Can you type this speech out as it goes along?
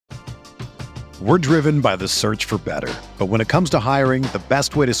We're driven by the search for better. But when it comes to hiring, the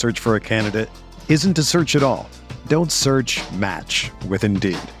best way to search for a candidate isn't to search at all. Don't search, match with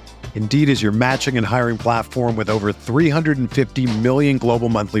Indeed. Indeed is your matching and hiring platform with over 350 million global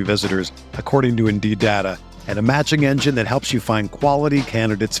monthly visitors, according to Indeed data, and a matching engine that helps you find quality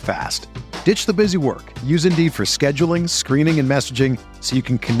candidates fast. Ditch the busy work. Use Indeed for scheduling, screening, and messaging so you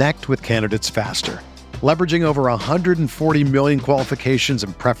can connect with candidates faster. Leveraging over 140 million qualifications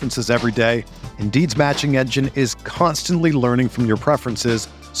and preferences every day, Indeed's matching engine is constantly learning from your preferences,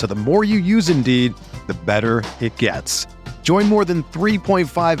 so the more you use Indeed, the better it gets. Join more than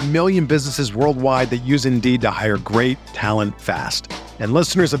 3.5 million businesses worldwide that use Indeed to hire great talent fast. And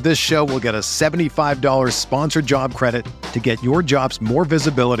listeners of this show will get a $75 sponsored job credit to get your jobs more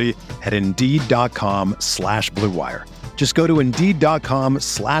visibility at Indeed.com/Blue Wire. Just go to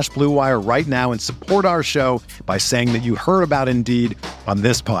Indeed.com/Blue Wire right now and support our show by saying that you heard about Indeed on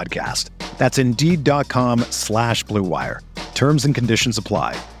this podcast. That's Indeed.com/Blue Wire. Terms and conditions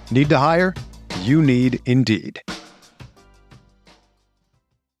apply. Need to hire? You need Indeed.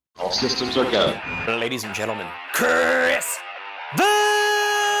 All systems are go. Ladies and gentlemen, Chris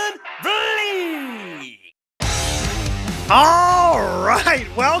Van Vliet! All right,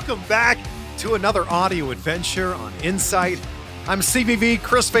 welcome back to another audio adventure on Insight. I'm CVV,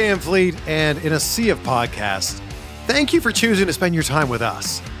 Chris Van Vliet, and in a sea of podcasts, thank you for choosing to spend your time with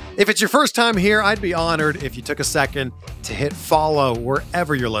us. If it's your first time here, I'd be honored if you took a second to hit follow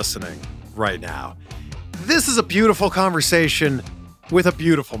wherever you're listening right now. This is a beautiful conversation with a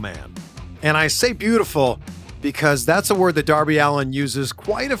beautiful man. And I say beautiful because that's a word that Darby Allin uses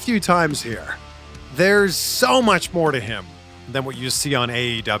quite a few times here. There's so much more to him than what you see on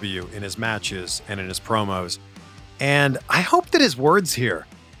AEW in his matches and in his promos. And I hope that his words here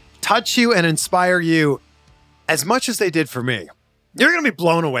touch you and inspire you as much as they did for me. You're going to be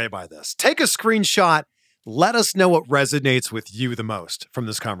blown away by this. Take a screenshot. Let us know what resonates with you the most from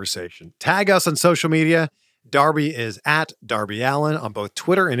this conversation. Tag us on social media. Darby is at Darby Allin on both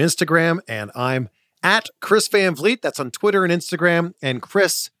Twitter and Instagram, and I'm at Chris Van Vliet. That's on Twitter and Instagram, and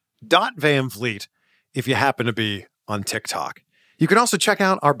Chris.VanVliet if you happen to be on TikTok. You can also check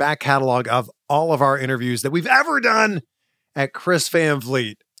out our back catalog of all of our interviews that we've ever done at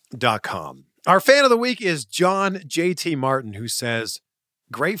chrisvanvliet.com. Our fan of the week is John JT Martin, who says,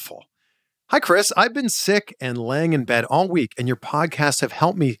 grateful. Hi, Chris. I've been sick and laying in bed all week, and your podcasts have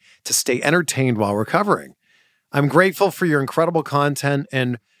helped me to stay entertained while recovering. I'm grateful for your incredible content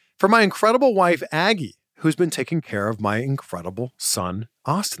and for my incredible wife, Aggie, who's been taking care of my incredible son,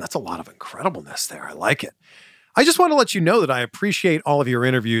 Austin. That's a lot of incredibleness there. I like it. I just want to let you know that I appreciate all of your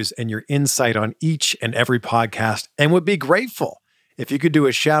interviews and your insight on each and every podcast and would be grateful if you could do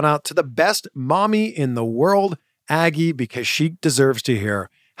a shout out to the best mommy in the world, Aggie, because she deserves to hear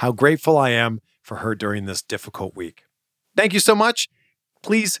how grateful I am for her during this difficult week. Thank you so much.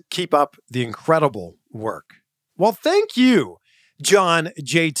 Please keep up the incredible work. Well, thank you, John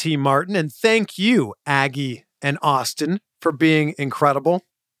JT Martin, and thank you, Aggie and Austin, for being incredible.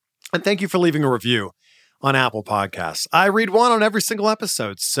 And thank you for leaving a review on Apple Podcasts. I read one on every single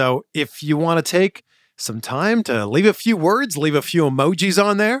episode. So if you want to take some time to leave a few words, leave a few emojis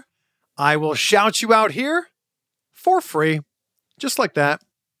on there, I will shout you out here for free, just like that.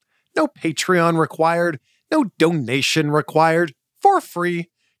 No Patreon required, no donation required, for free.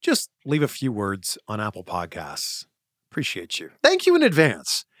 Just leave a few words on Apple Podcasts. Appreciate you. Thank you in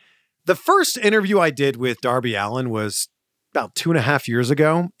advance. The first interview I did with Darby Allin was about 2.5 years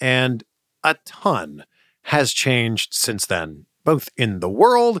ago, and a ton has changed since then, both in the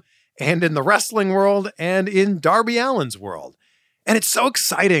world and in the wrestling world and in Darby Allin's world. And it's so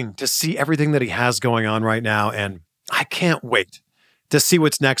exciting to see everything that he has going on right now, and I can't wait to see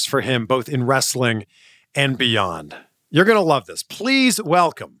what's next for him, both in wrestling and beyond. You're going to love this. Please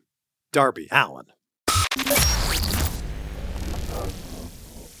welcome Darby Allin.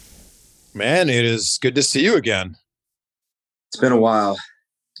 Man, it is good to see you again. It's been a while.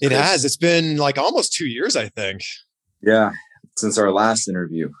 It has. It's been like almost 2 years, I think. Yeah, since our last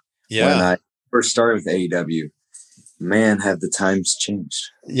interview. Yeah. When I first started with AEW. Man, have the times changed.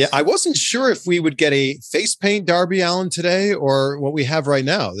 Yeah, I wasn't sure if we would get a face paint Darby Allin today or what we have right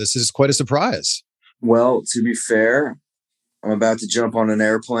now. This is quite a surprise. Well, to be fair, I'm about to jump on an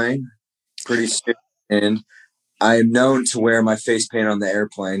airplane pretty soon, and I am known to wear my face paint on the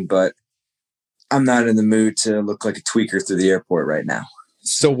airplane, but I'm not in the mood to look like a tweaker through the airport right now.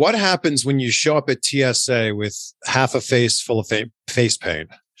 So what happens when you show up at TSA with half a face full of face paint?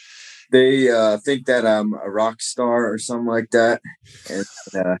 They think that I'm a rock star or something like that. And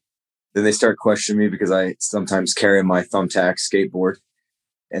then they start questioning me because I sometimes carry my thumbtack skateboard.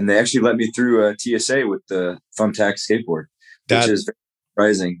 and they actually let me through a TSA with the Thumbtack skateboard, which is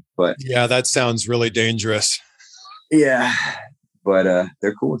very surprising. But yeah, that sounds really dangerous. Yeah, but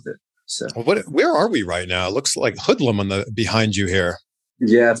they're cool with it. So, where are we right now? It looks like Hoodlum behind you here.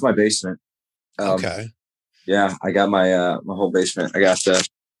 Yeah, it's my basement. Okay. Yeah, I got my my whole basement. I got the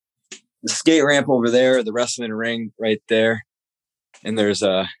skate ramp over there, the wrestling ring right there, and there's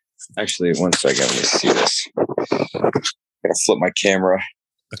actually 1 second. Let me see this. I'm gonna flip my camera.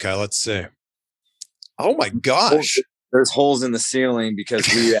 Okay, let's see. Oh my gosh! There's holes in the ceiling because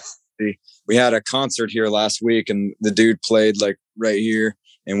we had a concert here last week, and the dude played like right here,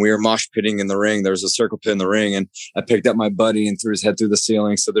 and we were mosh pitting in the ring. There was a circle pit in the ring, and I picked up my buddy and threw his head through the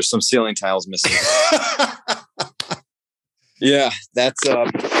ceiling. So there's some ceiling tiles missing. Yeah, that's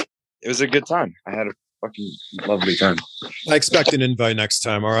it was a good time. I had a fucking lovely time. I expect an invite next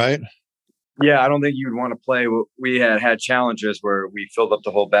time. All right. Yeah, I don't think you'd want to play. We had challenges where we filled up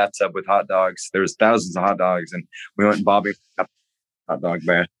the whole bathtub with hot dogs. There was thousands of hot dogs, and we went and Bobby got hot dog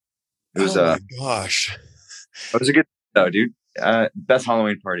bath. It was my gosh. It was a good though, dude. Best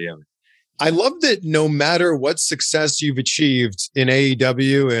Halloween party ever. I love that no matter what success you've achieved in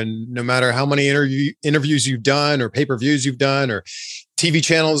AEW, and no matter how many interviews you've done or pay-per-views you've done or TV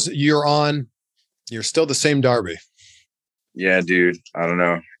channels you're on, you're still the same Darby. Yeah, dude. I don't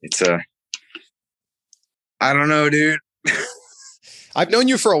know. I don't know, dude. I've known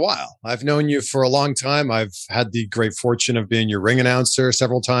you for a while. I've known you for a long time. I've had the great fortune of being your ring announcer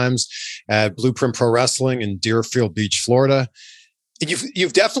several times at Blueprint Pro Wrestling in Deerfield Beach, Florida.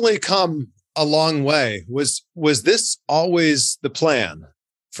 You've definitely come a long way. Was this always the plan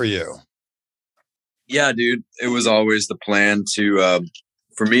for you? Yeah, dude. It was always the plan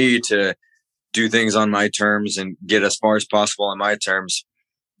for me to do things on my terms and get as far as possible on my terms,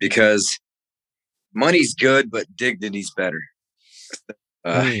 because money's good, but dignity's better.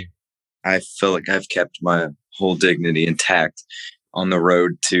 I feel like I've kept my whole dignity intact on the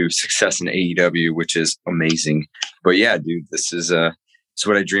road to success in AEW, which is amazing. But yeah, dude, this is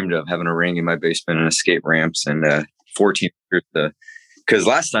what I dreamed of, having a ring in my basement and escape ramps and 14 acres. Because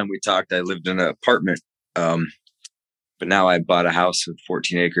last time we talked, I lived in an apartment, but now I bought a house with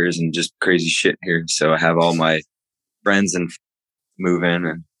 14 acres and just crazy shit here. So I have all my friends and move in,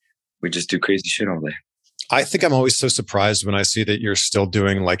 and we just do crazy shit all day. I think I'm always so surprised when I see that you're still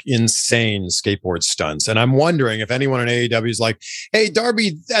doing like insane skateboard stunts. And I'm wondering if anyone in AEW is like, hey,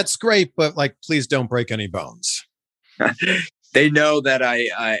 Darby, that's great, but like, please don't break any bones. They know that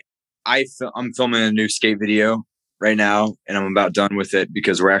I'm filming a new skate video right now, and I'm about done with it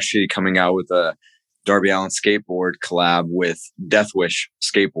because we're actually coming out with a Darby Allin skateboard collab with Deathwish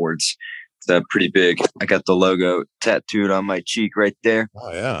skateboards. It's pretty big. I got the logo tattooed on my cheek right there.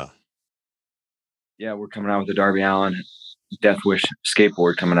 Oh, yeah. Yeah, we're coming out with the Darby Allin Deathwish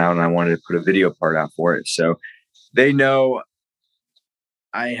skateboard coming out, and I wanted to put a video part out for it. So they know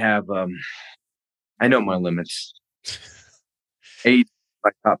I have, I know my limits. 8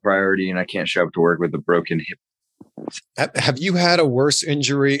 my top priority, and I can't show up to work with a broken hip. Have you had a worse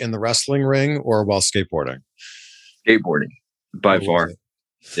injury in the wrestling ring or while skateboarding? Skateboarding, by far.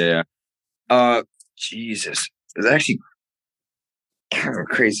 Yeah. Jesus. It's actually kind of a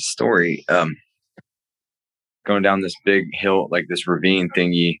crazy story. Going down this big hill, like this ravine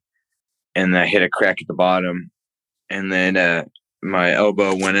thingy, and I hit a crack at the bottom, and then my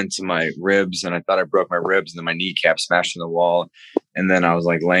elbow went into my ribs, and I thought I broke my ribs, and then my kneecap smashed in the wall, and then I was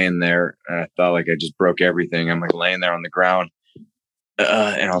like laying there, and I thought like I just broke everything. I'm like laying there on the ground,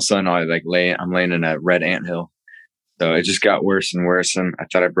 and all of a sudden I'm laying in a red anthill. So it just got worse and worse, and I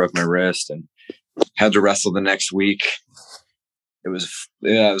thought I broke my wrist, and had to wrestle the next week. It was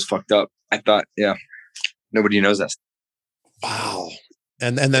fucked up. I thought, yeah. Nobody knows that. Wow.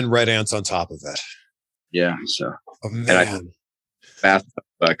 And then red ants on top of it. Yeah. So, oh, man. And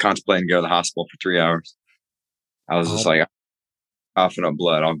I contemplating going to the hospital for 3 hours. I was just like, coughing up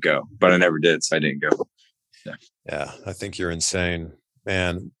blood, I'll go. But I never did, so I didn't go. Yeah, I think you're insane.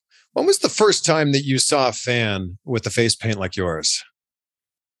 Man, when was the first time that you saw a fan with the face paint like yours?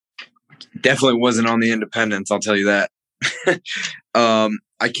 Definitely wasn't on the Independence, I'll tell you that.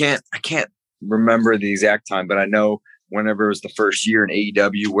 I can't remember the exact time, but I know whenever it was the first year in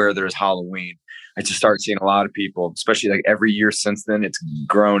AEW where there's Halloween, I just start seeing a lot of people, especially like every year since then, it's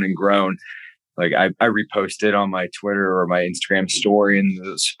grown and grown. Like I reposted on my Twitter or my Instagram story, and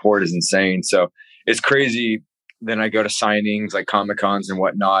the support is insane. So it's crazy. Then I go to signings like Comic-Cons and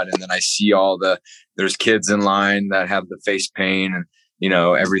whatnot, and then I see there's kids in line that have the face paint and,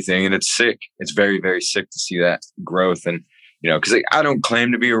 everything. And it's sick. It's very, very sick to see that growth. And, because I don't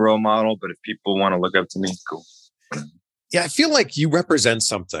claim to be a role model, but if people want to look up to me, cool. Yeah, I feel like you represent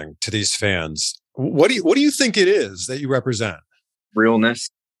something to these fans. What do you think it is that you represent? Realness.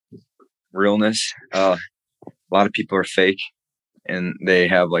 A lot of people are fake, and they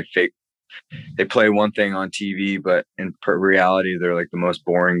have like fake. They play one thing on TV, but in reality, they're like the most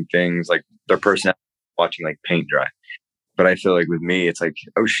boring things. Like their personality, watching like paint dry. But I feel like with me, it's like,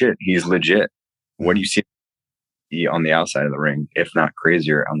 oh shit, he's legit. What do you see on the outside of the ring, if not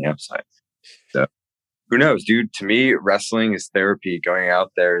crazier on the outside? So who knows, dude? To me, wrestling is therapy. Going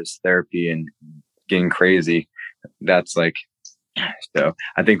out there is therapy, and getting crazy. That's like, so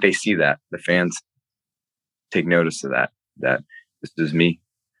I think they see that. The fans take notice of that this is me.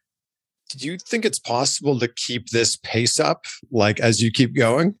 Do you think it's possible to keep this pace up, like as you keep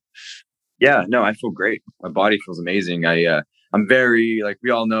going? Yeah, no, I feel great. My body feels amazing. I'm very, like,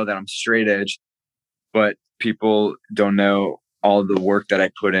 we all know that I'm straight edge, but people don't know all the work that I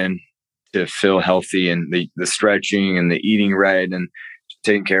put in to feel healthy, and the stretching and the eating right and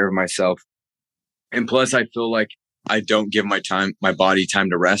taking care of myself. And plus I feel like I don't give my body time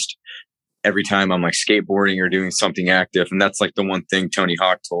to rest every time I'm like skateboarding or doing something active. And that's like the one thing Tony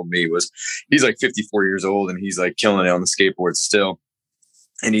Hawk told me was, he's like 54 years old and he's like killing it on the skateboard still.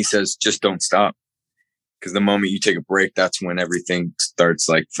 And he says, just don't stop. Because the moment you take a break, that's when everything starts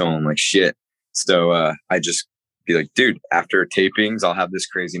like feeling like shit. So I just be like, dude, after tapings, I'll have this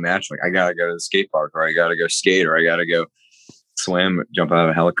crazy match. Like, I got to go to the skate park, or I got to go skate, or I got to go swim, jump out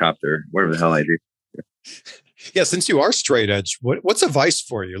of a helicopter, whatever the hell I do. Yeah, since you are straight edge, what's a vice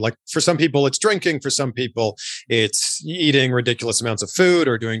for you? Like for some people, it's drinking. For some people, it's eating ridiculous amounts of food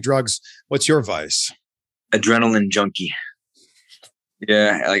or doing drugs. What's your vice? Adrenaline junkie.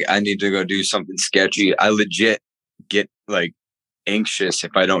 Yeah, like I need to go do something sketchy. I legit get like anxious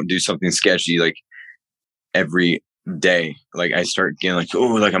if I don't do something sketchy like every day. Like I start getting like,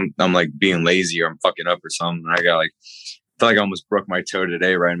 oh, like I'm like being lazy or I'm fucking up or something. I got like, I feel like I almost broke my toe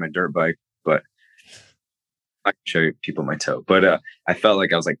today riding my dirt bike, but I can show you people my toe. But I felt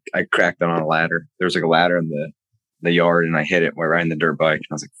like I cracked it on a ladder. There was like a ladder in the yard, and I hit it while riding the dirt bike, and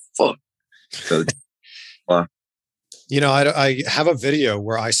I was like, fuck. So, well. You know, I have a video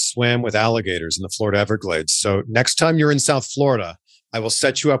where I swam with alligators in the Florida Everglades. So next time you're in South Florida, I will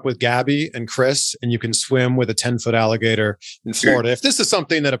set you up with Gabby and Chris, and you can swim with a 10-foot alligator in Florida. If this is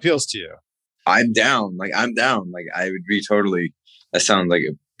something that appeals to you. I'm down. Like, I'm down. Like, I would be totally, that sounds like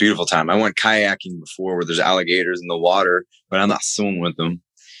a beautiful time. I went kayaking before where there's alligators in the water, but I'm not swimming with them.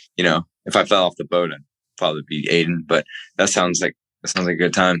 You know, if I fell off the boat, I'd probably be Aiden, but that sounds like a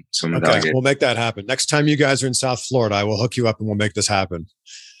good time. Okay, we'll make that happen. Next time you guys are in South Florida, I will hook you up and we'll make this happen.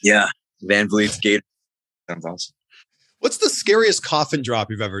 Yeah. Van Vliet's Gator. Sounds awesome. What's the scariest coffin drop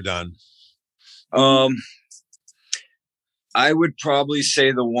you've ever done? I would probably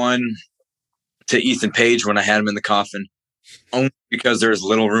say the one to Ethan Page when I had him in the coffin, only because there's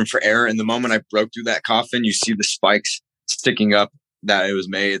little room for error. And the moment I broke through that coffin, you see the spikes sticking up that it was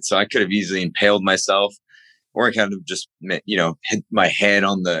made. So I could have easily impaled myself, or I kind of just, you know, hit my head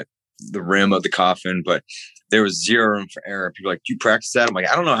on the rim of the coffin, but there was zero room for error. People are like, do you practice that? I'm like,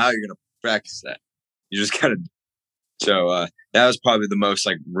 I don't know how you're going to practice that. You just kind of, so that was probably the most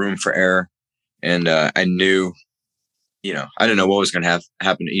like room for error. And I knew, you know, I didn't know what was going to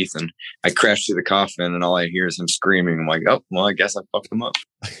happen to Ethan. I crashed through the coffin and all I hear is him screaming. I'm like, oh, well, I guess I fucked him up.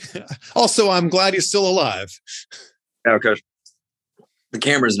 Also, I'm glad he's still alive. Yeah, because the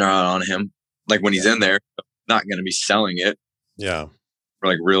camera's not on him. Like when he's in there, not going to be selling it. Yeah. For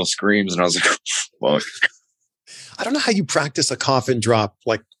like real screams. And I was like, fuck. I don't know how you practice a coffin drop,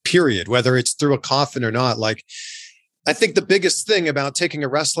 like period, whether it's through a coffin or not. Like, I think the biggest thing about taking a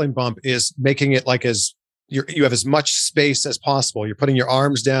wrestling bump is making it like you have as much space as possible. You're putting your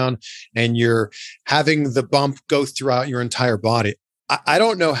arms down and you're having the bump go throughout your entire body. I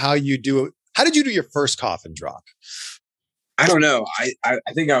don't know how you do it. How did you do your first coffin drop? I don't know. I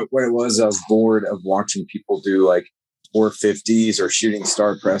think what it was, I was bored of watching people do like 450s or shooting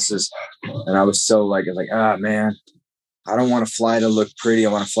star presses. And I was so like, man, I don't want to fly to look pretty.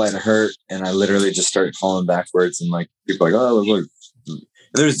 I want to fly to hurt. And I literally just started falling backwards. And like people are like, oh, look.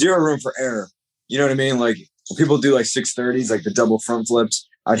 There's zero room for error. You know what I mean? Like when people do like 630s, like the double front flips,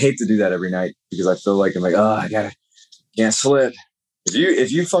 I'd hate to do that every night because I feel like I'm like, oh, can't slip.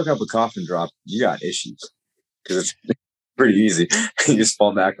 If you fuck up a coffin drop, you got issues because it's pretty easy. You just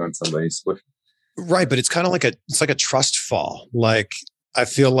fall back on somebody. Right. But it's kind of like a trust fall. Like I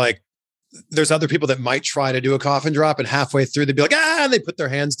feel like there's other people that might try to do a coffin drop and halfway through they'd be like, and they put their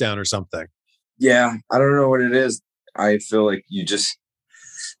hands down or something. Yeah. I don't know what it is. I feel like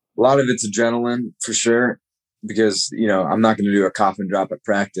a lot of it's adrenaline for sure, because, you know, I'm not going to do a coffin drop at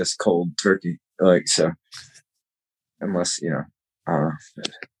practice cold turkey. Like, so unless, I don't know.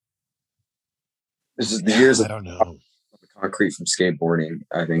 This is the years I of don't know. concrete from skateboarding,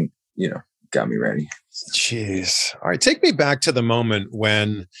 I think, got me ready. Jeez. All right. Take me back to the moment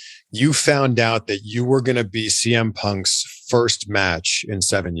when you found out that you were going to be CM Punk's first match in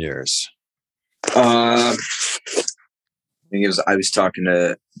 7 years. I think I was talking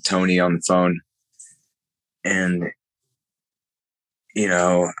to Tony on the phone, and,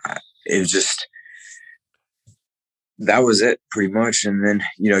 it was just, that was it pretty much. And then,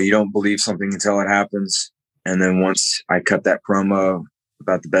 you don't believe something until it happens. And then once I cut that promo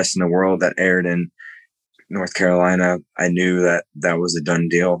about the best in the world that aired in North Carolina, I knew that that was a done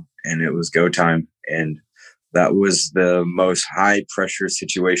deal and it was go time. And that was the most high pressure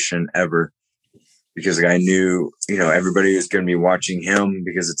situation ever, because I knew, everybody was going to be watching him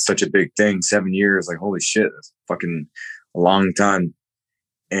because it's such a big thing. 7 years, like, holy shit, that's fucking a long time.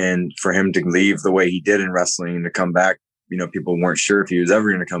 And for him to leave the way he did in wrestling and to come back, people weren't sure if he was ever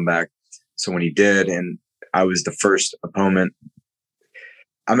going to come back. So when he did, and I was the first opponent,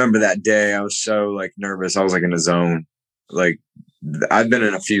 I remember that day I was so like nervous. I was like in a zone. Like, I've been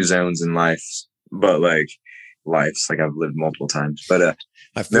in a few zones in life, but like life's like I've lived multiple times, but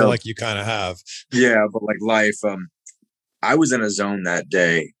I feel like you kind of have. Yeah, but like life, I was in a zone that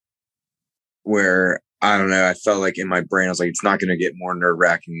day where, I don't know, I felt like in my brain, I was like, it's not going to get more nerve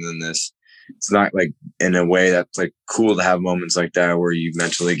wracking than this. It's not like, in a way that's like cool to have moments like that where you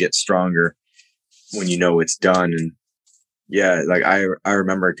mentally get stronger when you know it's done. And yeah, like I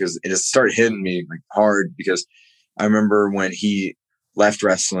remember, because it just started hitting me like hard, because I remember when he left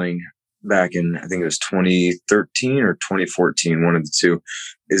wrestling back in, I think it was 2013 or 2014, one of the two,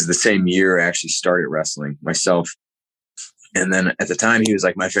 is the same year I actually started wrestling myself. And then at the time, he was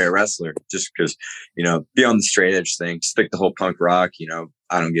like my favorite wrestler, just because, be on the straight edge thing, stick the whole punk rock,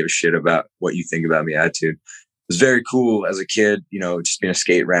 I don't give a shit about what you think about me attitude. It was very cool as a kid, just being a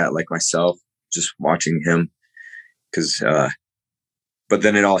skate rat like myself, just watching him. But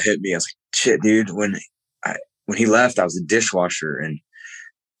then it all hit me. I was like, shit, dude, when he left, I was a dishwasher, and,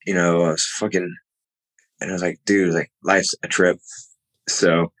 I was fucking, and I was like, dude, like, life's a trip.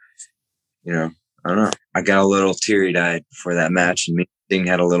 So, I don't know. I got a little teary-eyed before that match, and me and Sting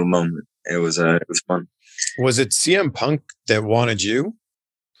had a little moment. It was fun. Was it CM Punk that wanted you?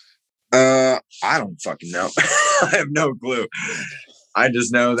 I don't fucking know. I have no clue. I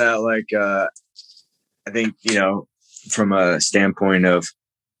just know that, like, I think, from a standpoint of,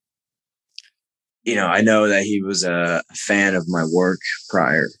 I know that he was a fan of my work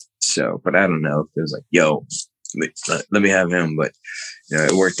prior. So, but I don't know if it was like, yo, let me have him. But,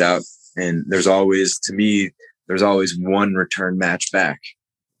 it worked out. And there's always one return match back,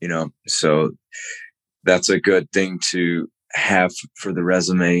 so that's a good thing to have for the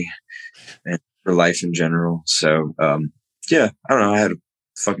resume and for life in general. So, yeah, I don't know. I had a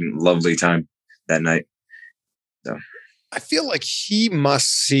fucking lovely time that night. So I feel like he must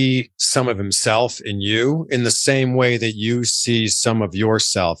see some of himself in you in the same way that you see some of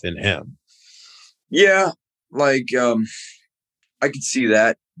yourself in him. Yeah. Like, I could see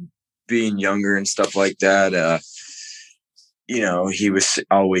that. Being younger and stuff like that, he was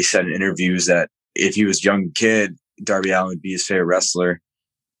always said in interviews that if he was a young kid, Darby Allin would be his favorite wrestler.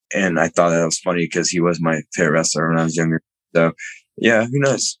 And I thought that was funny because he was my favorite wrestler when I was younger. So yeah, who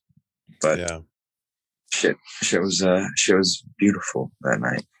knows? But yeah, shit was beautiful that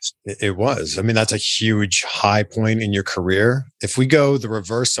night. It was. I mean, that's a huge high point in your career. If we go the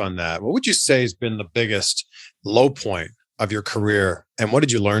reverse on that, what would you say has been the biggest low point of your career, and what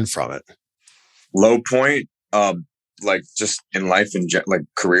did you learn from it? Low point, like just in life and like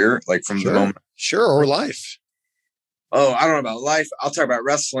career, like from the moment. Sure, or life. Oh, I don't know about life. I'll talk about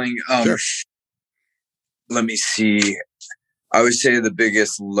wrestling. Sure. Let me see. I would say the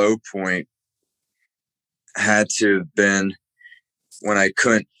biggest low point had to have been when I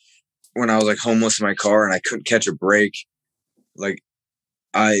was like homeless in my car and I couldn't catch a break. Like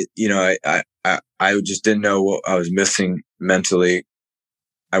I just didn't know what I was missing mentally.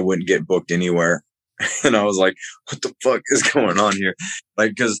 I wouldn't get booked anywhere. And I was like, what the fuck is going on here?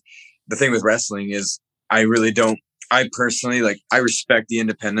 Like, because the thing with wrestling is I personally, like, I respect the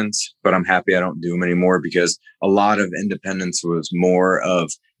independents, but I'm happy I don't do them anymore, because a lot of independence was more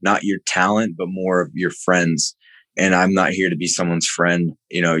of not your talent, but more of your friends. And I'm not here to be someone's friend.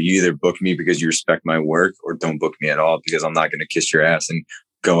 You either book me because you respect my work, or don't book me at all, because I'm not going to kiss your ass and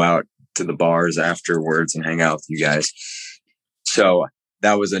go out to the bars afterwards and hang out with you guys. So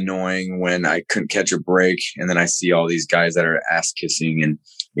that was annoying when I couldn't catch a break. And then I see all these guys that are ass kissing and,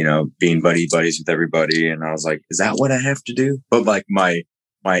 being buddies with everybody. And I was like, is that what I have to do? But like my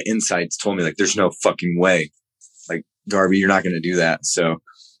insights told me, like, there's no fucking way. Like, Darby, you're not going to do that. So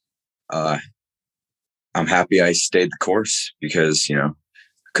I'm happy I stayed the course because, I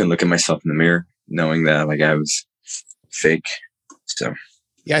couldn't look at myself in the mirror knowing that like I was fake. So,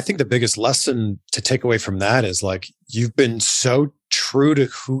 yeah, I think the biggest lesson to take away from that is like, you've been so true to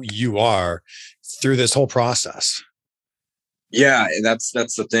who you are through this whole process. Yeah. And that's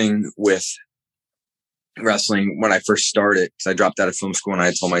the thing with wrestling when I first started, because I dropped out of film school and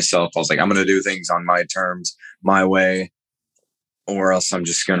I told myself, I was like, I'm going to do things on my terms, my way, or else I'm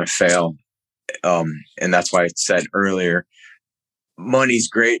just going to fail. And that's why I said earlier, money's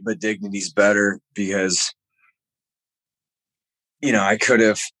great, but dignity's better, because, I could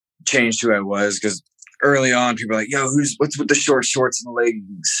have changed who I was, because early on people are like, yo, what's with the short shorts and the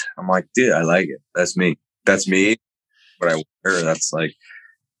leggings? I'm like, dude, I like it. That's me. That's me. What I wear, that's like,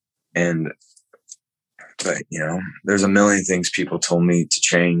 but there's a million things people told me to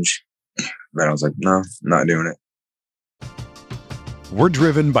change, but I was like, no, I'm not doing it. We're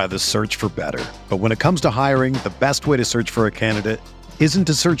driven by the search for better. But when it comes to hiring, the best way to search for a candidate isn't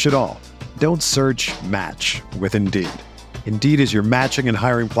to search at all. Don't search, match with Indeed. Indeed is your matching and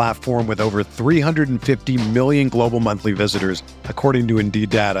hiring platform with over 350 million global monthly visitors, according to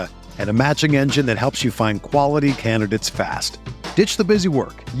Indeed data, and a matching engine that helps you find quality candidates fast. Ditch the busy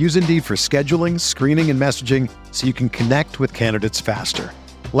work. Use Indeed for scheduling, screening, and messaging so you can connect with candidates faster.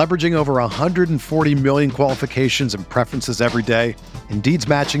 Leveraging over 140 million qualifications and preferences every day, Indeed's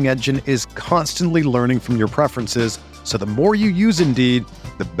matching engine is constantly learning from your preferences, so the more you use Indeed,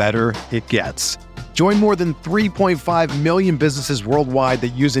 the better it gets. Join more than 3.5 million businesses worldwide that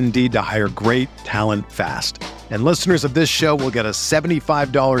use Indeed to hire great talent fast. And listeners of this show will get a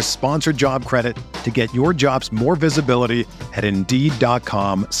 $75 sponsored job credit to get your jobs more visibility at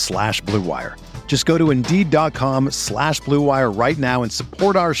Indeed.com/Blue Wire. Just go to Indeed.com/Blue Wire right now and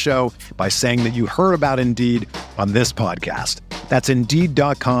support our show by saying that you heard about Indeed on this podcast. That's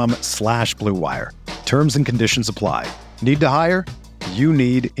Indeed.com/Blue Wire. Terms and conditions apply. Need to hire? You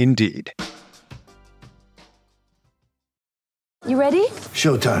need Indeed. You ready?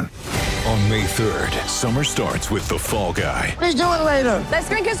 Showtime. On May 3rd, summer starts with The Fall Guy. Let's do it later. Let's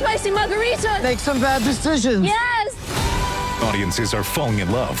drink a spicy margarita. Make some bad decisions. Yes! Audiences are falling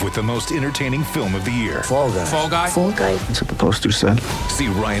in love with the most entertaining film of the year. Fall Guy. Fall Guy? Fall guy. That's what the poster said. See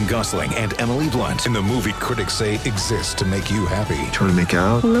Ryan Gosling and Emily Blunt in the movie critics say exists to make you happy. Trying to make it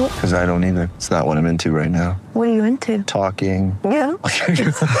out? Nope. Because I don't either. It's not what I'm into right now. What are you into? Talking. Yeah.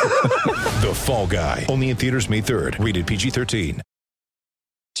 The Fall Guy. Only in theaters May 3rd. Rated PG-13.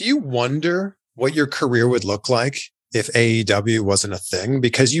 Do you wonder what your career would look like if AEW wasn't a thing?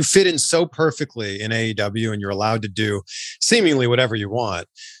 Because you fit in so perfectly in AEW and you're allowed to do seemingly whatever you want.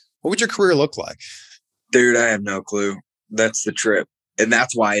 What would your career look like? Dude, I have no clue. That's the trip. And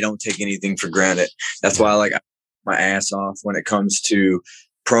that's why I don't take anything for granted. That's why I like my ass off when it comes to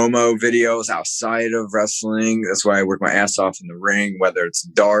promo videos outside of wrestling. That's why I work my ass off in the ring, whether it's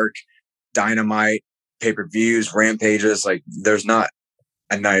Dark, Dynamite, pay-per-views, rampages. Like, there's not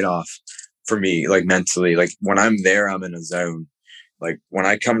a night off for me, like mentally. Like, when I'm there, I'm in a zone. Like, when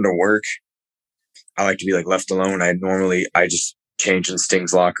I come to work, I like to be like left alone. I just change in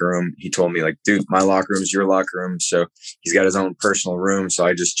Sting's locker room. He told me, like, dude, my locker room is your locker room. So he's got his own personal room. So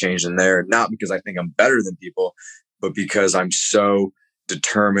I just changed in there, not because I think I'm better than people, but because I'm so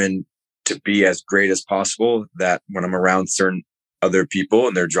determined to be as great as possible that when I'm around certain other people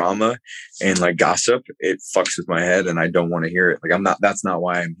and their drama and like gossip, it fucks with my head and I don't want to hear it. Like, that's not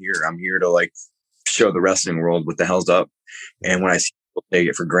why I'm here. I'm here to like show the wrestling world what the hell's up. And when I see people take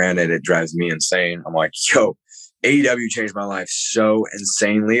it for granted, it drives me insane. I'm like, yo, AEW changed my life so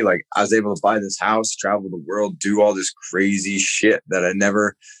insanely. Like, I was able to buy this house, travel the world, do all this crazy shit that I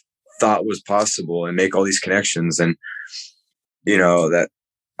never thought was possible and make all these connections. And, that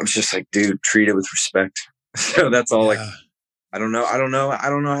I'm just like, dude, treat it with respect. So that's all. Yeah. Like, I don't know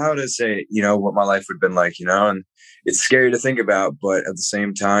how to say, what my life would have been like, and it's scary to think about, but at the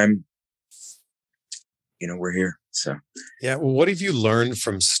same time, we're here. So, Yeah. Well, what have you learned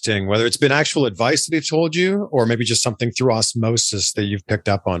from Sting, whether it's been actual advice that he told you or maybe just something through osmosis that you've picked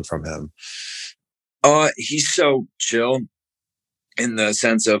up on from him? He's so chill in the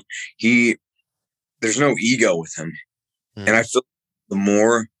sense of there's no ego with him. And I feel the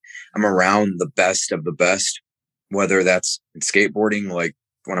more I'm around the best of the best, whether that's in skateboarding, like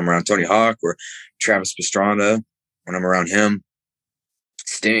when I'm around Tony Hawk or Travis Pastrana, when I'm around him,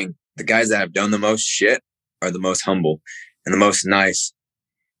 Sting, the guys that have done the most shit are the most humble and the most nice.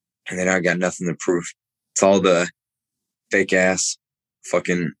 And they don't got nothing to prove. It's all the fake ass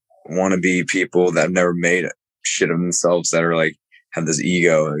fucking wannabe people that have never made shit of themselves that are like, have this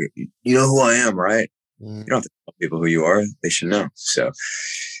ego. You know who I am, right? You don't have to tell people who you are. They should know. So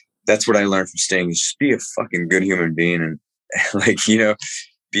that's what I learned from Sting. Just be a fucking good human being and like, you know,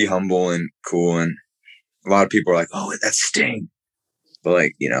 be humble and cool. And a lot of people are like, oh, that's Sting. But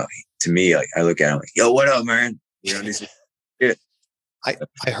like, you know, to me, like I look at him like, yo, what up, man? You know, these shit.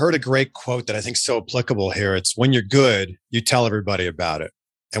 I heard a great quote that I think is so applicable here. It's when you're good, you tell everybody about it.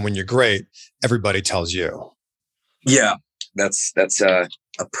 And when you're great, everybody tells you. Yeah, that's a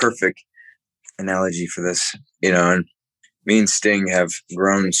perfect analogy for this, you know, and me and Sting have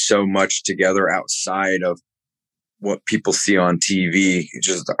grown so much together outside of what people see on TV,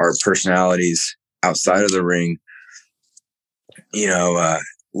 just our personalities outside of the ring. You know,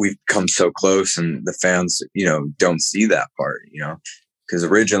 we've come so close and the fans, you know, don't see that part, you know, because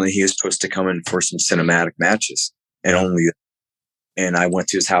originally he was supposed to come in for some cinematic matches and I went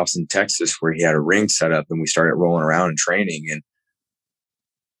to his house in Texas where he had a ring set up and we started rolling around and training, and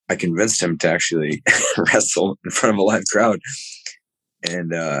I convinced him to actually wrestle in front of a live crowd.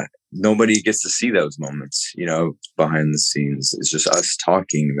 And nobody gets to see those moments, you know, behind the scenes. It's just us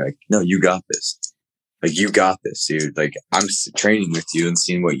talking like, no, you got this. Like, you got this, dude. Like, I'm training with you and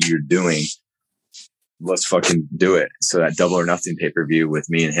seeing what you're doing. Let's fucking do it. So that Double or Nothing pay-per-view with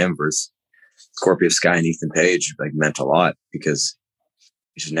me and him versus Scorpio Sky and Ethan Page, like, meant a lot because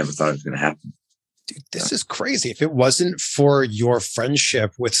you just never thought it was going to happen. Dude, this is crazy. If it wasn't for your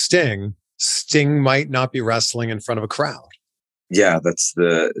friendship with Sting, Sting might not be wrestling in front of a crowd. Yeah, but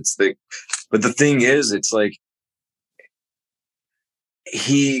the thing is, it's like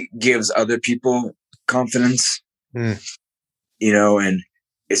he gives other people confidence, you know, and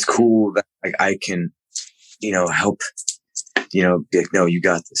it's cool that like I can, you know, help, you know, be like, no, you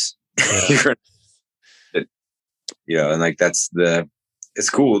got this. Yeah. You know, and like it's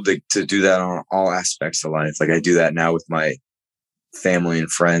cool to do that on all aspects of life. Like I do that now with my family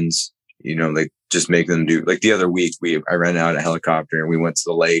and friends, you know, like just make them do, like the other week I rented out a helicopter and we went to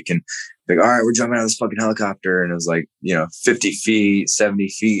the lake and like, all right, we're jumping out of this fucking helicopter. And it was like, you know, 50 feet, 70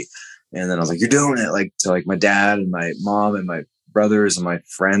 feet. And then I was like, you're doing it. Like to like my dad and my mom and my brothers and my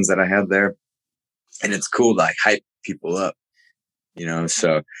friends that I had there. And it's cool to like hype people up, you know?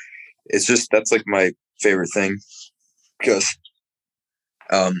 So it's just, that's like my favorite thing because,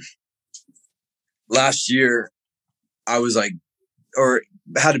 last year I was like, or it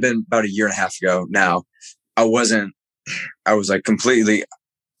had been about a year and a half ago now, I was like completely,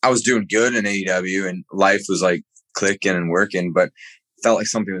 I was doing good in AEW and life was like clicking and working, but felt like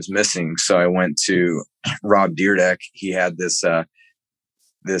something was missing. So I went to Rob Dyrdek. He had this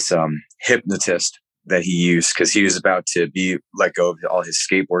hypnotist that he used because he was about to be let go of all his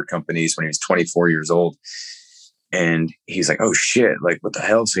skateboard companies when he was 24 years old. And he's like, oh shit, like what the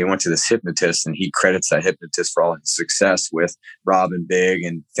hell? So he went to this hypnotist and he credits that hypnotist for all his success with Rob and Big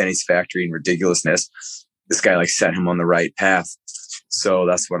and Fanny's Factory and Ridiculousness. This guy like set him on the right path. So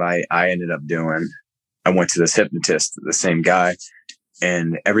that's what I ended up doing. I went to this hypnotist, the same guy,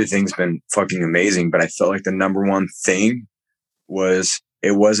 and everything's been fucking amazing. But I felt like the number one thing was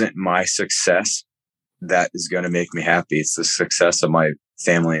it wasn't my success that is going to make me happy. It's the success of my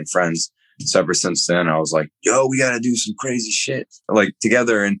family and friends. So ever since then, I was like, yo, we got to do some crazy shit like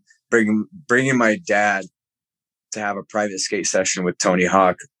together, and bringing my dad to have a private skate session with Tony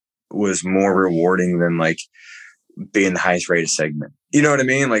Hawk was more rewarding than like being the highest rated segment. You know what I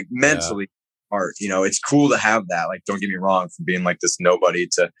mean? Like mentally, art, you know, it's cool to have that. Like, don't get me wrong, from being like this nobody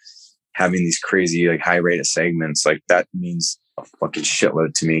to having these crazy, like high rated segments, like that means a fucking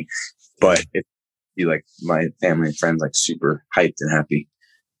shitload to me. But it be like my family and friends, like super hyped and happy.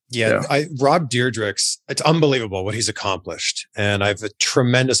 Yeah, Rob Dyrdek's, it's unbelievable what he's accomplished. And I have a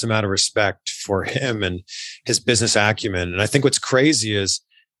tremendous amount of respect for him and his business acumen. And I think what's crazy is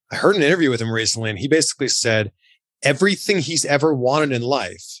I heard an interview with him recently, and he basically said everything he's ever wanted in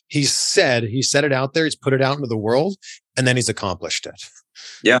life, he said it out there, he's put it out into the world, and then he's accomplished it.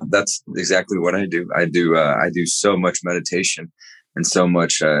 Yeah, that's exactly what I do. I do so much meditation and so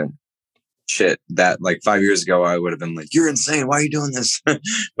much shit that like 5 years ago I would have been like, you're insane, why are you doing this?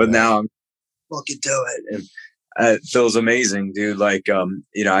 But now I'm fucking do it, and it feels amazing, dude. Like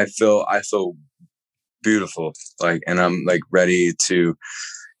you know, I feel beautiful, like, and I'm like ready to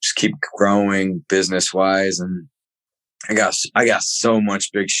just keep growing business wise, and I got so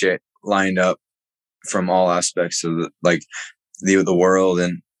much big shit lined up from all aspects of the world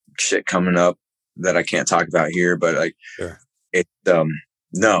and shit coming up that I can't talk about here, but like it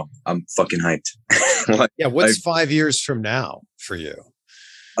no, I'm fucking hyped. Like, yeah, what's 5 years from now for you?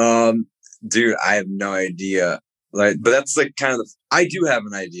 Dude, I have no idea. Like, but that's like kind of I do have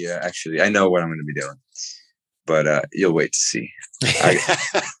an idea, actually. I know what I'm going to be doing, but you'll wait to see.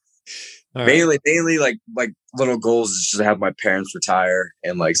 All right. Mainly like little goals is just to have my parents retire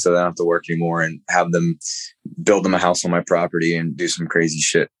and like so they don't have to work anymore and have them build them a house on my property and do some crazy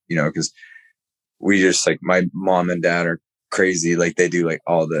shit, you know, because we just like my mom and dad are crazy. Like they do like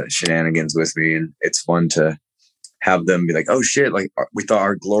all the shenanigans with me, and it's fun to have them be like, oh shit, like we thought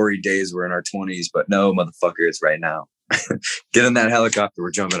our glory days were in our 20s, but no, motherfucker, it's right now. Get in that helicopter,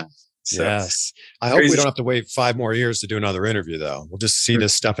 we're jumping out. So, yes. I hope we don't have to wait 5 more years to do another interview, though. We'll just see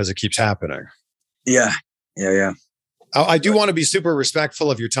this stuff as it keeps happening. Yeah. I do want to be super respectful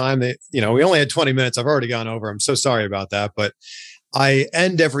of your time. That, you know, we only had 20 minutes. I've already gone over. I'm so sorry about that. But I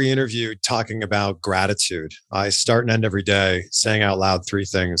end every interview talking about gratitude. I start and end every day saying out loud 3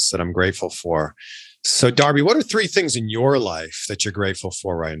 things that I'm grateful for. So, Darby, what are 3 things in your life that you're grateful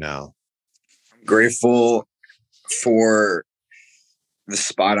for right now? I'm grateful for the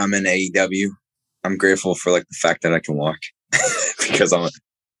spot I'm in AEW. I'm grateful for like the fact that I can walk because I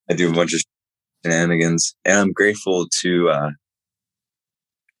do a bunch of shenanigans, and I'm grateful to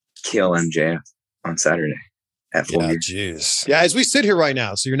kill MJF on Saturday at Full Gear. Geez. Yeah, as we sit here right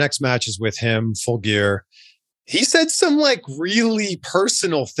now, so your next match is with him, Full Gear. He said some like really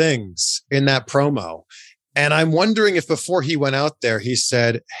personal things in that promo. And I'm wondering if before he went out there, he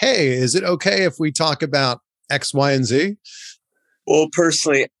said, hey, is it okay if we talk about X, Y, and Z? Well,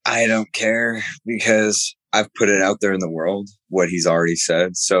 personally, I don't care because I've put it out there in the world, what he's already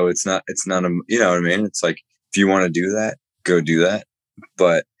said. So it's not you know what I mean? It's like, if you want to do that, go do that.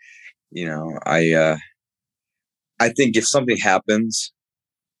 But, you know, I think if something happens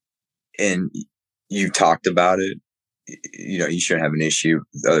and you talked about it, you know, you shouldn't have an issue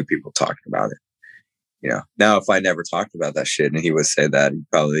with other people talking about it. You know, now if I never talked about that shit and he would say that,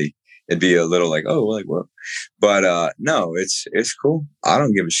 it'd be a little like, oh, like what? But no, it's cool. I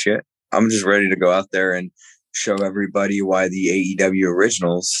don't give a shit. I'm just ready to go out there and show everybody why the AEW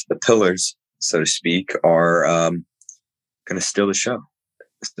originals, the pillars, so to speak, are going to steal the show.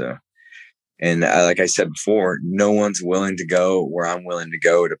 So, and like I said before, no one's willing to go where I'm willing to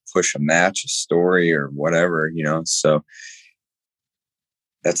go to push a match, a story, or whatever, you know. So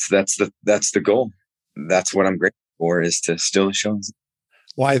that's the goal. That's what I'm grateful for, is to steal the show.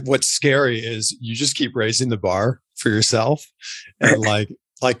 Why? What's scary is you just keep raising the bar for yourself, and like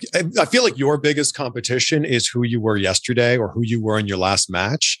I feel like your biggest competition is who you were yesterday or who you were in your last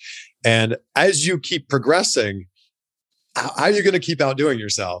match. And as you keep progressing, how are you going to keep outdoing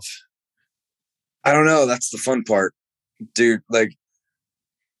yourself? I don't know. That's the fun part, dude. Like,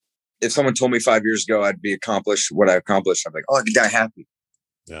 if someone told me 5 years ago I'd be accomplished what I accomplished, I'm like, oh, I'd die happy.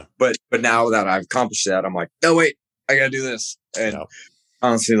 Yeah. But now that I've accomplished that, I'm like, no, wait, I got to do this. And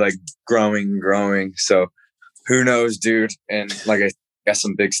honestly, like growing. So who knows, dude? And like, I got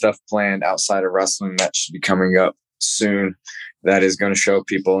some big stuff planned outside of wrestling that should be coming up soon. That is going to show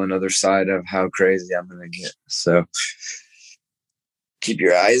people another side of how crazy I'm going to get. So keep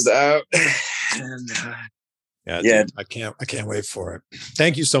your eyes out. And, yeah, dude, I can't wait for it.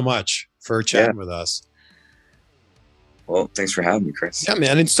 Thank you so much for chatting with us. Well, thanks for having me, Chris. Yeah,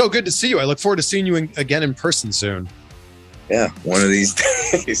 man. It's so good to see you. I look forward to seeing you again in person soon. Yeah, one of these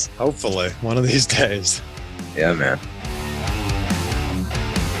days. Hopefully, one of these days. Yeah, man.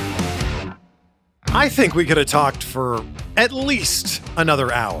 I think we could have talked for at least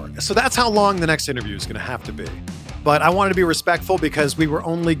another hour. So that's how long the next interview is going to have to be. But I wanted to be respectful because we were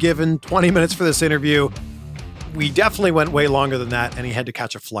only given 20 minutes for this interview. We definitely went way longer than that, and he had to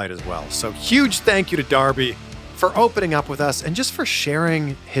catch a flight as well. So huge thank you to Darby for opening up with us and just for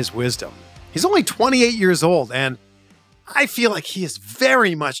sharing his wisdom. He's only 28 years old, and I feel like he is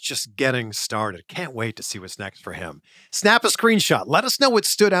very much just getting started. Can't wait to see what's next for him. Snap a screenshot. Let us know what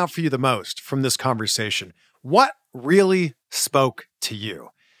stood out for you the most from this conversation. What really spoke to you?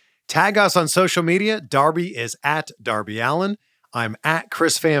 Tag us on social media. Darby is at Darby Allin. I'm at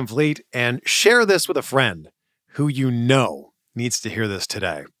Chris Van Vliet. And share this with a friend who you know needs to hear this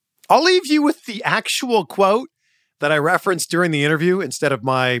today. I'll leave you with the actual quote that I referenced during the interview instead of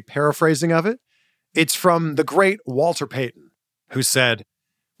my paraphrasing of it. It's from the great Walter Payton, who said,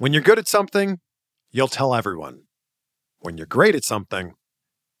 when you're good at something, you'll tell everyone. When you're great at something,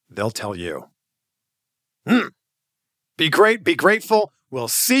 they'll tell you. Be great, be grateful. We'll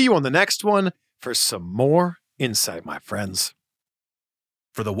see you on the next one for some more insight, my friends.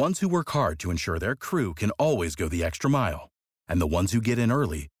 For the ones who work hard to ensure their crew can always go the extra mile, and the ones who get in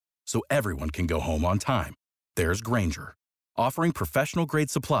early so everyone can go home on time, there's Grainger, offering professional-grade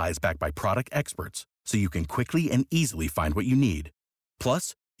supplies backed by product experts so you can quickly and easily find what you need.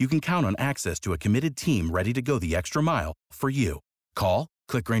 Plus, you can count on access to a committed team ready to go the extra mile for you. Call,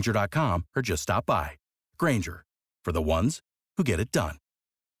 click Grainger.com, or just stop by. Grainger, for the ones who get it done.